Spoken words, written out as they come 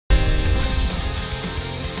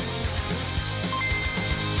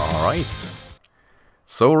Alright.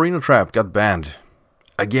 So Arena Trap got banned.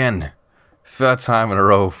 Again. Third time in a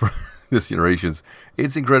row for this generations.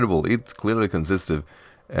 It's incredible. It's clearly consistent.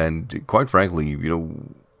 And quite frankly, you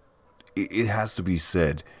know, it has to be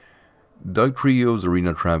said. Dugrio's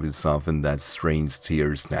Arena Trap is something that strains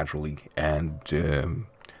tiers naturally. And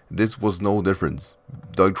this was no difference.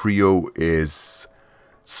 Dugrio is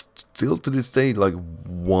still to this day like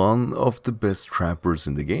one of the best trappers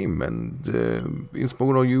in the game, and in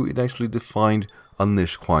Smogon OU it actually defined a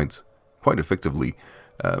niche quite effectively.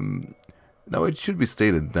 Now it should be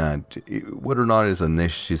stated that whether or not it's a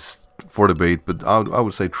niche is for debate, but I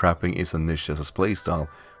would say trapping is a niche as a playstyle.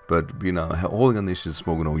 But you know, holding a niche in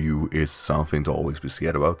Smogon OU is something to always be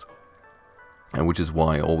scared about, and which is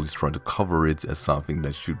why I always try to cover it as something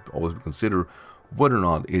that should always be considered, whether or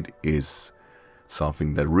not it is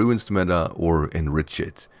something that ruins the meta or enrich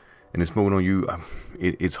it. And in Smogon OU,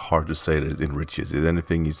 it's hard to say that it enriches. If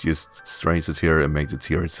anything, it just strains the tier and makes the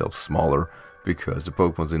tier itself smaller, because the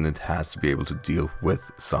Pokemon in it has to be able to deal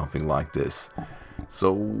with something like this.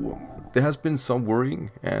 So there has been some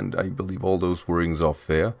worrying, and I believe all those worryings are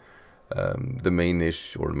fair. The main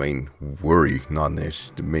niche, or the main worry, not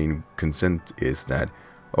niche, the main consent is that,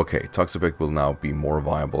 okay, Toxapex will now be more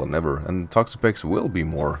viable than ever, and Toxapex will be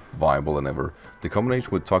more viable than ever. The combination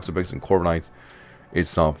with Toxapex and Corviknight is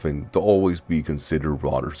something to always be considered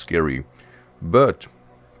rather scary. But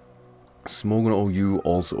Smogon OU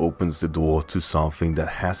also opens the door to something that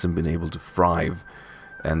hasn't been able to thrive,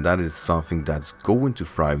 and that is something that's going to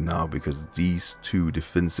thrive now, because these two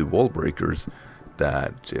defensive wall breakers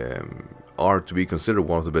that are to be considered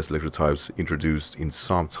one of the best electric types introduced in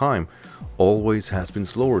some time always has been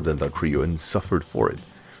slower than Dugrio and suffered for it.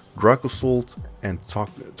 Dracosalt and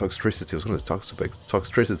Toxtricity, I was going to Toxapex,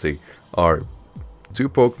 Toxtricity are two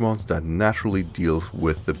Pokemons that naturally deals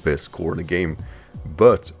with the best core in the game,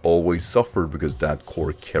 but always suffer because that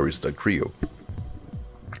core carries Dugrio.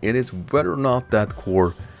 It is whether or not that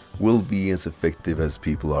core will be as effective as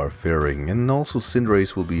people are fearing, and also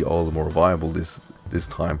Cinderace will be all the more viable this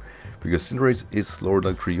time, because Cinderace is slower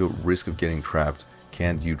than Dugrio, risk of getting trapped,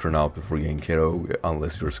 can't U-turn out before getting KO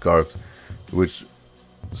unless you're scarfed, which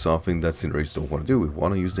something that Cinderace don't want to do. We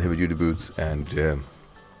want to use the heavy duty boots, and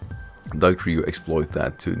Dugrio exploit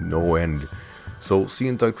that to no end. So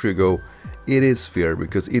seeing Dugrio go, it is fair,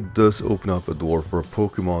 because it does open up a door for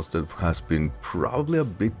Pokemon that has been probably a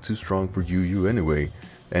bit too strong for UU anyway,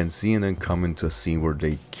 and seeing them come into a scene where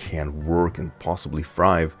they can work and possibly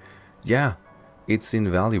thrive, yeah, it's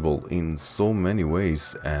invaluable in so many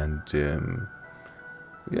ways. And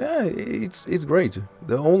yeah, it's great.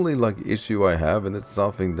 The only like issue I have, and it's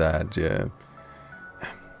something that it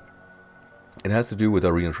has to do with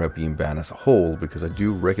Arena Trap being banned as a whole, because I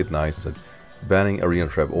do recognize that banning Arena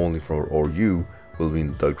Trap only for OU will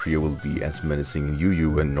mean Dugrio will be as menacing in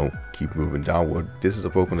UU and no, keep moving downward. This is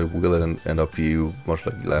a Pokemon that will end up PU much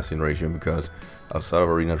like the last generation, because outside of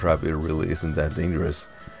Arena Trap it really isn't that dangerous.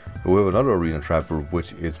 But we have another Arena Trapper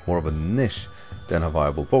which is more of a niche than a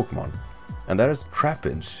viable Pokemon, and that is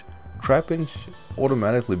Trapinch. Trapinch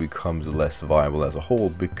automatically becomes less viable as a whole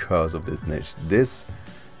because of this niche. This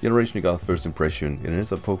generation you got First Impression, and it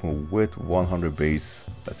is a Pokemon with 100 base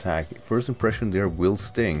attack. First Impression there will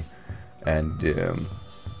sting, and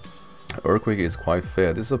Earthquake is quite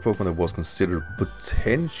fair. This is a Pokemon that was considered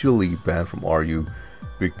potentially banned from RU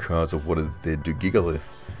because of what it did to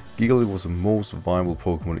Gigalith. Gigalith was the most viable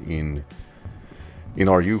Pokemon in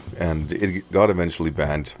RU, and it got eventually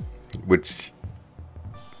banned, which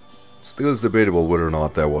still is debatable whether or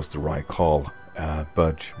not that was the right call.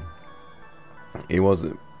 But it was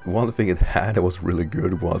one thing it had that was really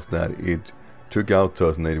good, was that it took out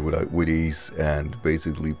Turtonator with ease and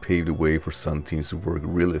basically paved the way for some teams to work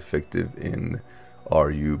really effective in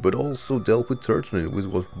RU, but also dealt with Turtonator, which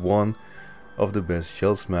was one of the best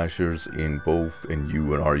shell smashers in both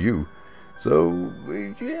NU and RU. So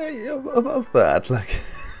yeah, above that, like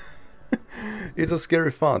it's a scary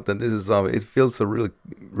font, and this is it feels a really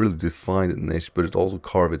defined niche, but it also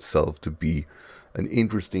carved itself to be an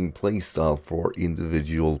interesting playstyle for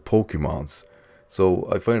individual Pokemons. So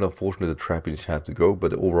I find it unfortunate that Trapinch had to go,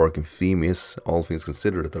 but the overarching theme is, all things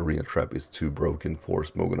considered, that Arena Trap is too broken for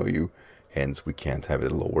Smogon OU. Hence we can't have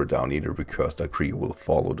it lower down either, because Dugrio will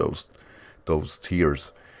follow those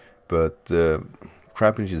tiers. But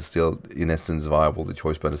Trapinch is still in essence viable. The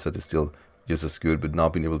choice banner set is still just as good, but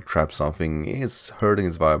not being able to trap something is hurting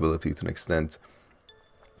its viability to an extent.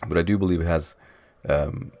 But I do believe it has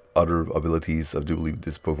other abilities. I do believe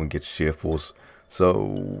this Pokemon gets Sheer Force,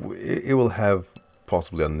 so it will have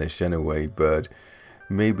possibly a niche anyway. But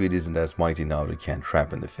maybe it isn't as mighty now they can't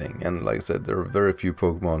trap anything. And like I said, there are very few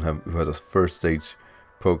Pokemon who have a first stage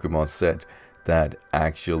Pokemon set that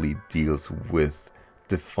actually deals with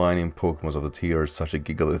defining Pokemon of the tier such a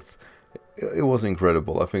Gigalith. It was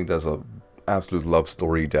incredible. I think that's an absolute love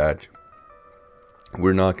story that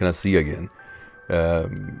we're not gonna see again.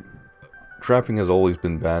 Trapping has always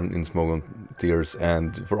been banned in Smogon tiers,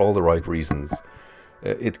 and for all the right reasons.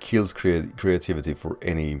 It kills creativity for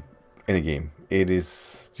any game. It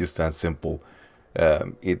is just that simple.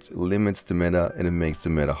 It limits the meta and it makes the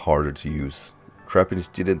meta harder to use. Trapping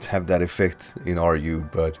didn't have that effect in RU,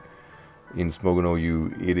 but in Smogon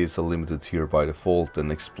OU it is a limited tier by default,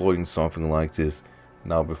 and exploiting something like this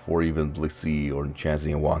now before even Blissey or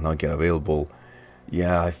Chansey and whatnot get available,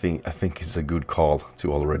 yeah, I think it's a good call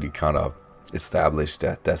to already kind of establish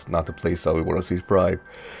that that's not the playstyle we want to see thrive.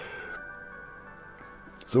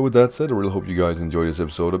 So with that said, I really hope you guys enjoyed this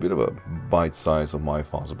episode. A bit of a bite size of my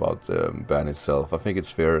thoughts about the ban itself. I think it's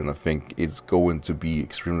fair, and I think it's going to be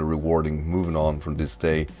extremely rewarding moving on from this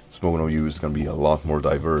day. Smogon OU is going to be a lot more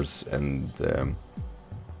diverse, and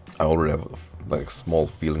I already have like a small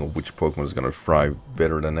feeling of which Pokemon is going to thrive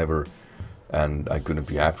better than ever, and I couldn't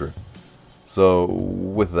be happier. So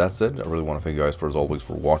with that said, I really want to thank you guys as always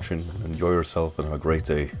for watching. Enjoy yourself and have a great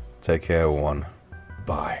day. Take care everyone.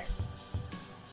 Bye.